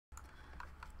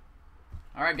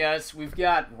Alright guys, we've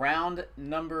got round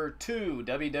number 2,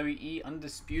 WWE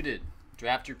Undisputed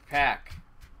Draft Pack.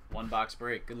 One box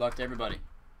break. Good luck to everybody.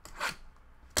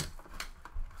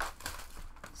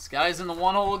 Sky's in the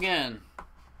one hole again.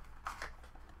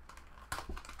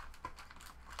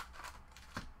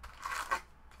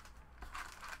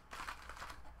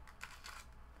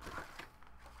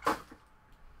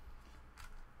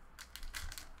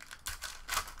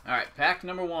 Alright, pack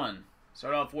number 1.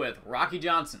 Start off with Rocky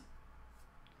Johnson.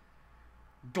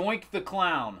 Doink the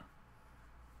Clown.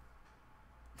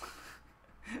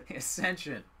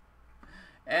 Ascension.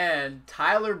 And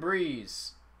Tyler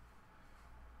Breeze.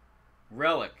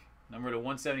 Relic, number to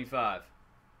 175.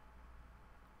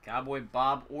 Cowboy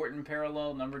Bob Orton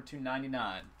parallel, number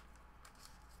 299.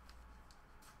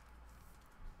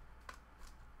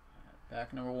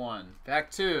 Pack number 1.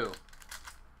 Pack 2.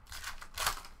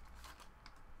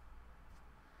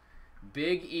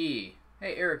 Big E.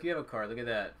 Hey, Eric, you have a card. Look at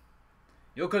that.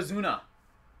 Yokozuna.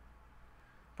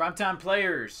 Primetime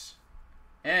Players.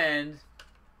 And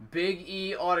Big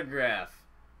E autograph.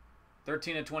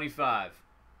 13 of 25.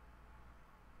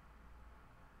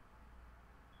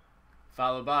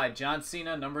 Followed by John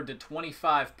Cena, numbered to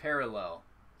 25 parallel.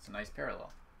 It's a nice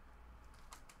parallel.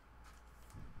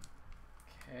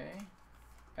 Okay.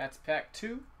 That's pack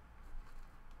 2.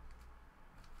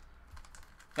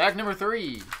 Pack number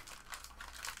 3.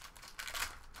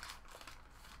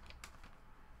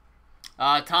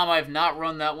 Tom, I have not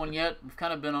run that one yet. We've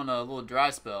kind of been on a little dry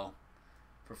spell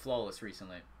for Flawless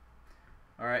recently.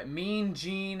 Alright, Mean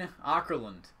Gene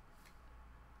Ackerland.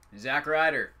 Zack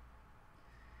Ryder.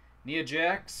 Nia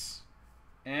Jax.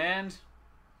 And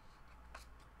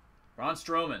Braun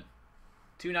Strowman.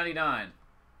 $2.99.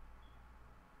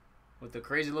 With the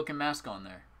crazy looking mask on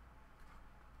there.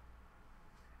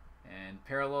 And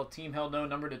parallel team held no,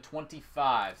 number to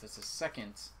 25. That's the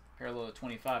second parallel to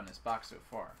 25 in this box so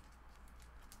far.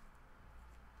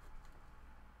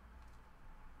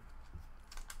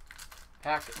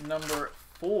 Pack number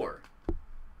 4.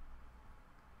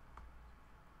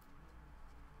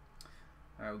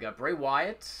 Alright, we got Bray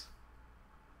Wyatt,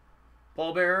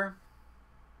 Paul Bearer,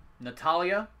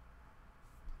 Natalia,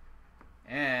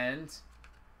 and,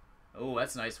 oh,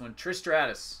 that's a nice one, Trish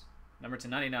Stratus, number to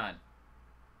 99.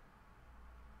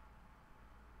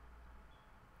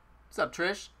 What's up,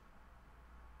 Trish?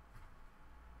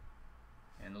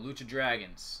 And the Lucha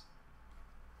Dragons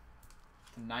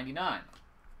to 99.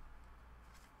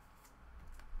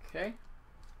 Okay.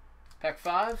 Pack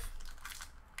 5.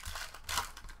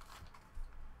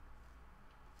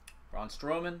 Braun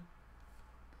Strowman.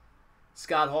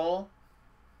 Scott Hall.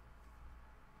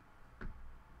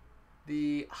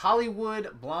 The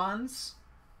Hollywood Blondes.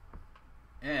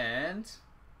 And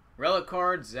relic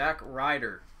card, Zack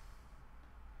Ryder.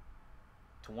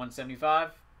 To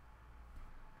 175.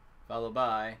 Followed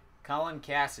by Colin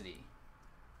Cassidy.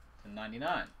 To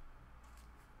 99.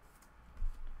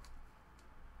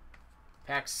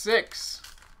 Pack 6.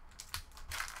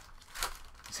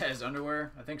 It says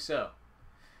underwear? I think so.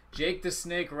 Jake the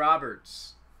Snake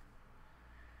Roberts.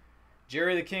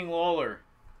 Jerry the King Lawler.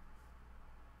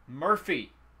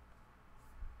 Murphy.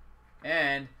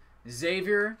 And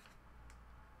Xavier.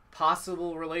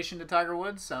 Possible relation to Tiger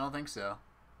Woods? I don't think so.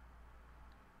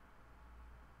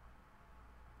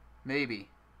 Maybe.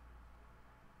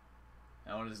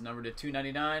 That one is numbered to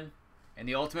 299. And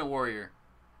the Ultimate Warrior.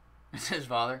 It's his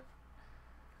father.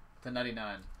 To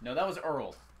 99. No, that was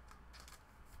Earl.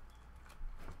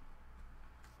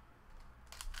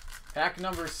 Pack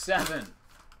number 7.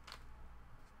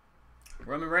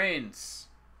 Roman Reigns.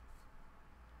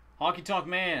 Honky Tonk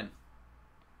Man.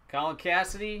 Colin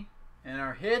Cassidy. And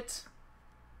our hit.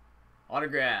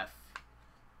 Autograph.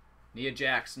 Nia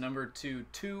Jax, number to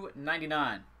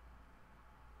 299.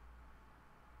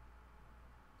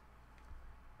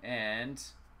 And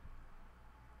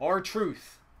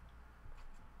R-Truth.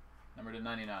 Number to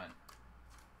 99.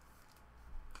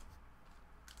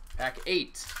 Pack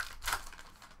 8.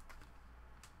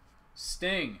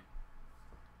 Sting.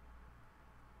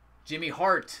 Jimmy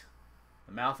Hart.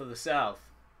 The Mouth of the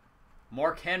South.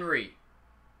 Mark Henry.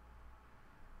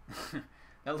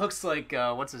 That looks like,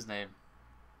 what's his name?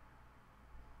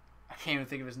 I can't even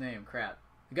think of his name. Crap.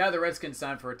 The guy the Redskins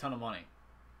signed for a ton of money.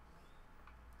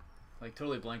 Like,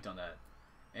 totally blanked on that.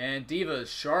 And Divas,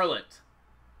 Charlotte.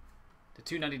 To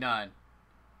 299.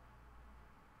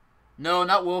 No,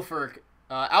 not Wilfork.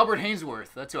 Albert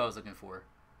Hainsworth. That's who I was looking for.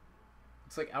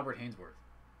 Looks like Albert Hainsworth.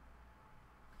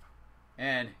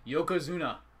 And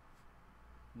Yokozuna.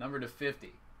 Number to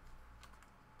 50.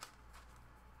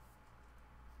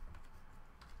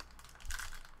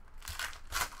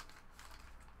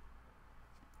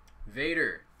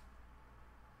 Vader.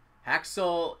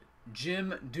 Hacksaw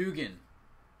Jim Dugan.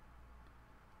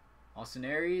 Austin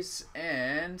Aries.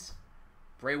 And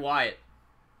Bray Wyatt.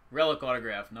 Relic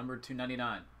autograph, number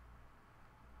 299.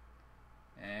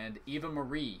 And Eva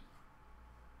Marie.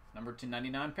 Number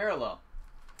 299 parallel.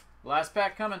 Last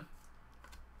pack coming.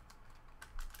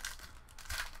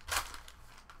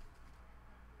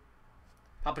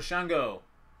 Papa Shango.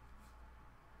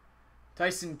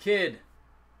 Tyson Kidd.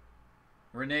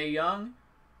 Renee Young.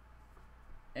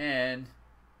 And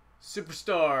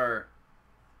Superstar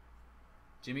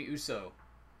Jimmy Uso.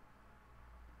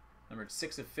 Number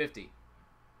 6 of 50.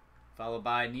 Followed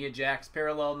by Nia Jax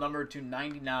parallel number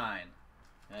 299.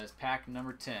 That is pack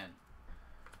number 10.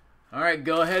 Alright,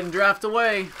 go ahead and draft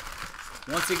away.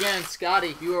 Once again,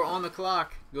 Scotty, you are on the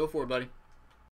clock. Go for it, buddy.